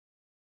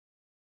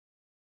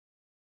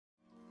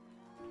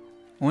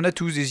On a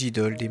tous des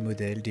idoles, des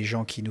modèles, des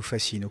gens qui nous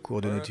fascinent au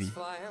cours de notre vie.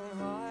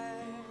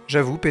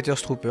 J'avoue, Peter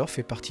STROOPER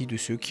fait partie de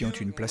ceux qui ont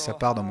une place à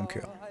part dans mon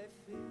cœur.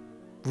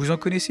 Vous en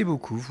connaissez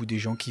beaucoup, vous, des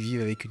gens qui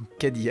vivent avec une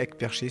Cadillac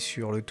perchée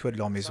sur le toit de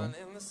leur maison.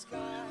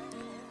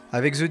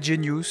 Avec The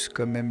Genius,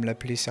 comme aiment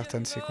l'appeler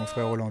certains de ses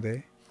confrères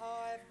hollandais,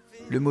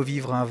 le mot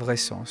vivre a un vrai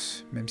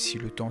sens, même si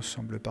le temps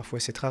semble parfois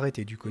s'être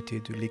arrêté du côté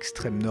de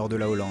l'extrême nord de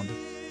la Hollande,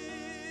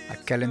 à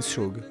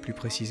Callantsoog plus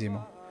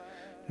précisément,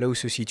 là où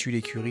se situe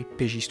l'écurie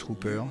Peter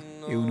STROOPER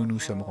et où nous nous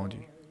sommes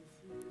rendus.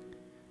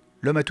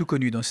 L'homme a tout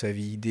connu dans sa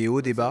vie, des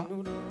hauts, des bas,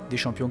 des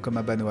champions comme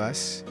à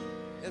Banoas,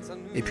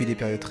 et puis des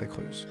périodes très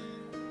creuses.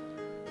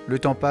 Le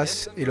temps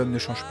passe et l'homme ne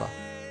change pas.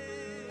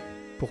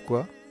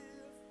 Pourquoi ?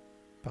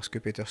 Parce que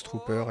Peter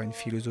STROOPER a une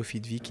philosophie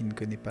de vie qui ne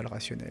connaît pas le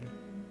rationnel.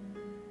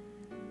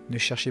 Ne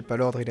cherchez pas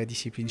l'ordre et la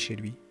discipline chez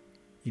lui,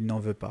 il n'en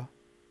veut pas.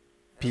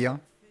 Pire,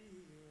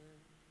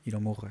 il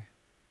en mourrait.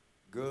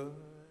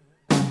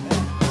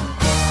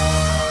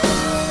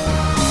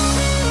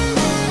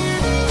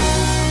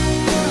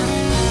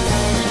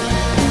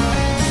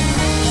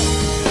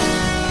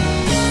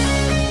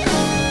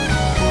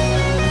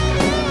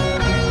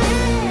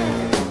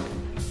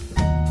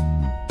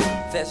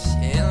 Fish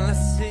in the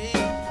sea,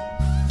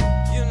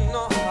 you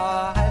know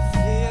how I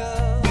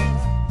feel.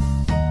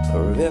 A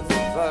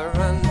river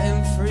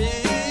running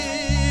free,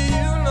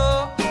 you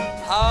know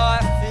how I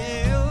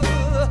feel.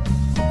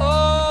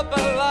 Oh,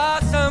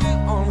 blossom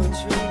on the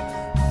tree,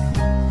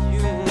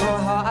 you know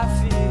how I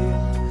feel.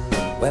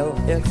 Well,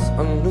 it's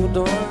a new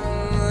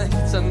dawn,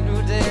 it's a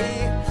new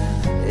day,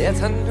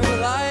 it's a new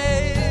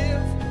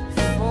life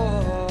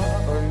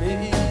for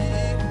me,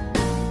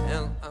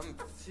 and I'm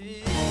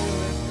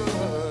feeling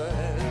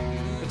good.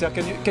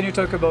 Can you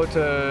talk about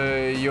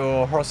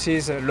your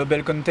horses,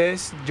 Lobell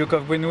Countess, Duke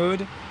of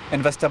Greenwook,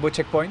 and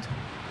Vasterbocheckpoint?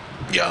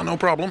 Yeah, no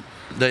problem.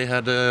 They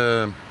had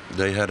a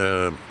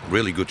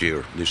really good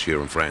year this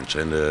year in France,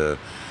 and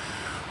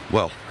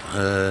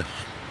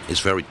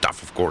it's very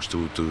tough, of course,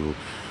 to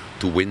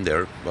win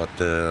there. But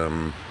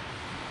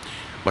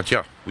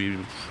yeah,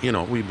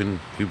 we've been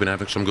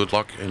having some good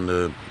luck, and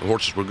the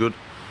horses were good,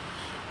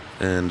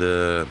 and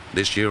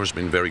this year has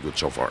been very good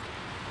so far.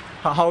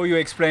 How you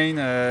explain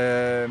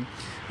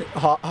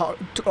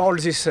all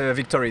these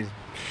victories?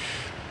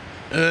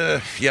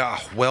 Yeah,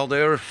 well,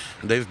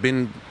 they've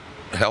been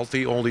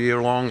healthy all the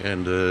year long,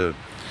 and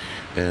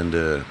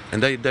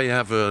they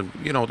have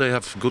they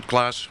have good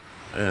class,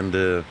 and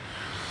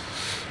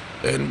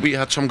we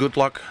had some good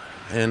luck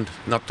and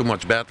not too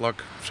much bad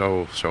luck.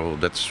 So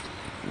that's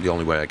the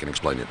only way I can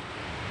explain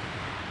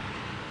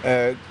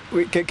it.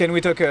 Can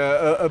we talk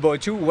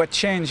about you? What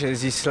changed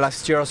these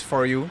last years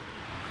for you?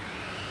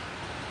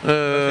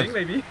 Nothing,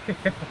 maybe.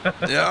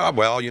 Yeah,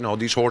 well,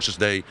 these horses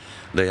they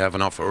have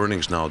enough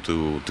earnings now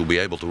to be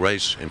able to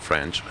race in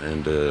France,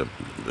 and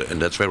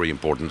that's very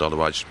important.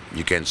 Otherwise,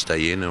 you can't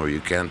stay in or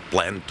you can't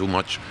plan too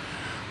much.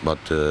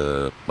 But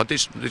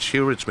this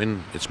year it's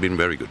been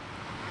very good.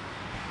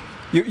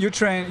 You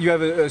train. You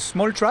have a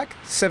small track,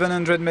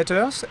 700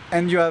 meters,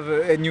 and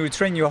you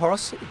train your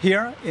horse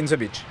here in the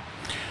beach.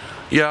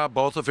 Yeah,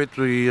 both of it.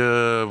 We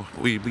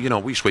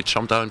switch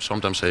sometimes.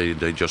 Sometimes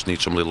they just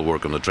need some little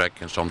work on the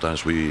track, and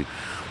sometimes we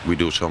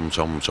do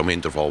some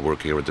interval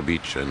work here at the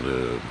beach, and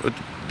it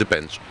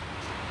depends.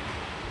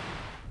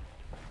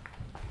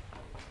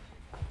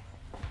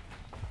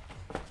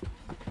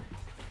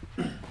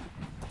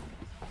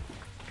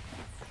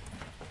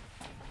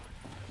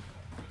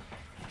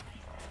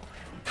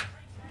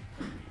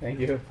 Thank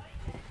you.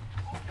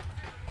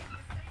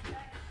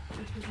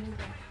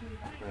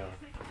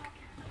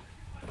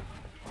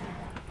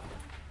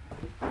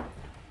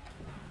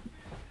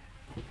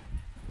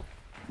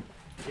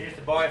 Here's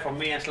the boy from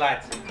me and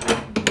Slide.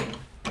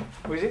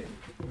 Who is it?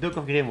 Duke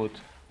of Greenwook.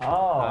 Oh.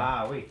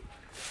 Ah, oui.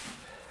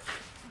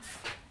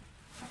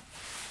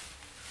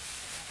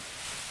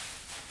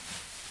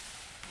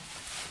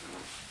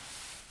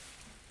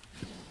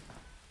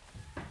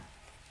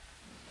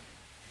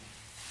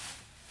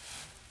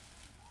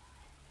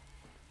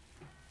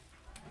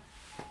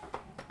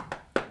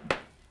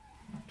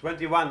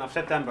 #21 of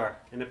September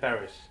in the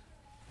Paris.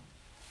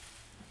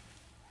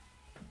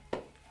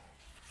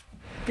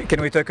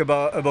 Can we talk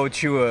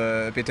about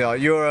you, Peter?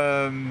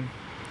 You're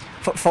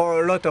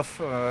for a lot of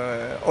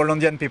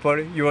Hollandian people,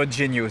 you're a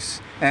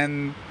genius,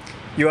 and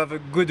you have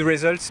good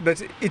results.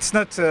 But it's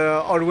not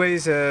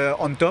always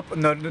on top,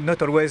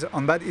 not always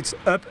on bad. It's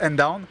up and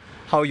down.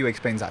 How you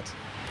explain that?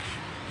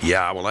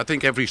 Yeah, well, I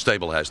think every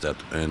stable has that,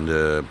 and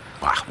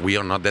we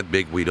are not that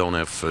big. We don't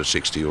have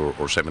 60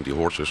 or 70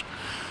 horses,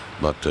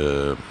 but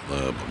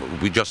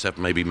we just have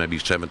maybe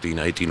 17,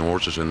 18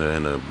 horses,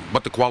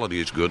 but the quality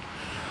is good.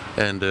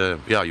 And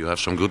yeah, you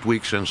have some good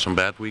weeks and some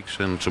bad weeks,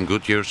 and some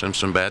good years and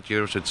some bad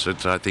years.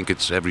 I think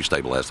every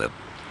stable has that.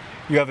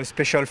 You have a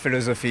special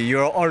philosophy.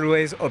 You're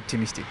always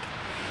optimistic.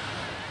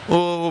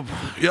 Oh,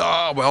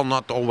 yeah. Well,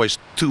 not always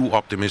too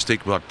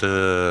optimistic, but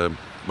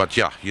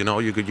yeah, you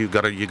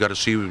gotta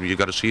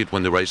see it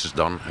when the race is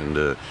done,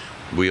 and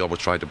we always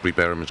try to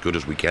prepare them as good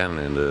as we can,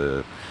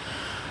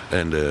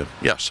 And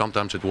yeah,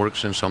 sometimes it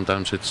works and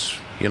sometimes it's,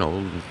 you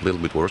know, a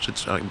little bit worse.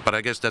 But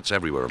I guess that's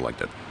everywhere like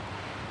that.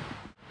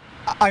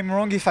 I'm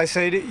wrong if I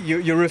said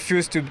you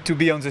refuse to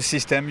be on the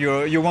system.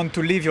 You want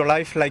to live your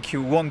life like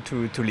you want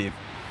to live.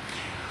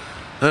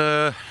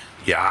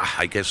 Yeah,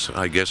 I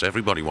guess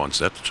everybody wants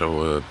that.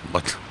 So,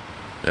 but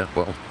yeah,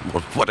 well,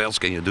 what else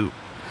can you do?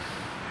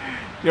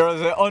 You're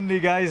the only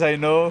guys I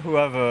know who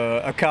have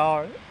a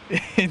car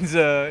in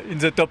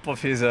the top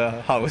of his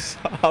house.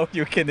 How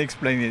you can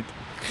explain it?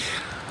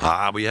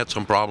 We had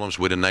some problems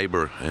with a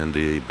neighbor, and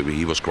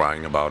he was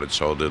crying about it.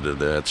 So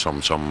they had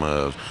some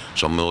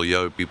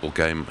milieu people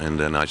came, and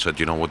then I said,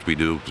 you know what we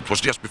do? It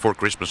was just before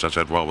Christmas. I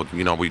said, well,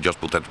 you know, we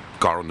just put that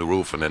car on the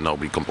roof, and then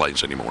nobody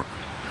complains anymore.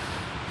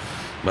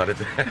 But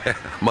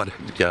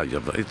yeah,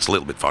 it's a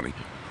little bit funny.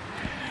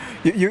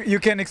 You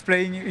can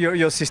explain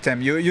your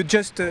system.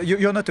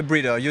 You're not a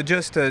breeder. You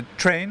just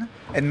train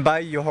and buy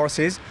your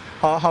horses.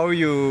 How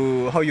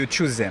you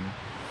choose them?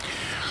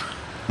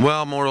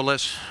 Well, more or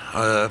less,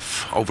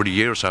 over the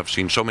years I've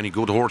seen so many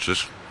good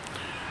horses,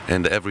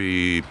 and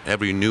every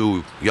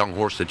new young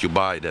horse that you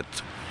buy, that,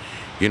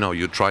 you know,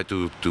 you try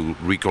to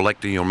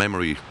recollect in your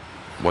memory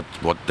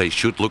what they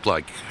should look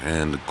like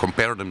and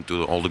compare them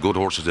to all the good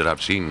horses that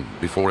I've seen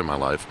before in my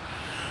life,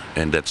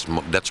 and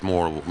that's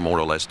more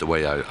or less the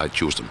way I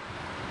choose them.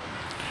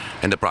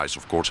 And the price,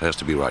 of course, has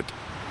to be right.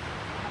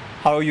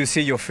 How you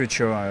see your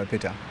future,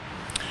 Peter?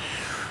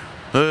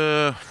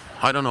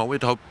 I don't know.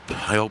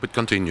 I hope it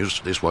continues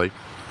this way,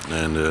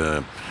 and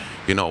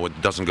you know,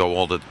 it doesn't go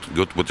all that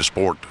good with the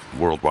sport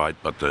worldwide,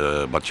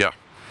 but yeah,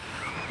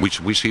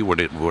 we see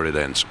where it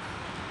ends.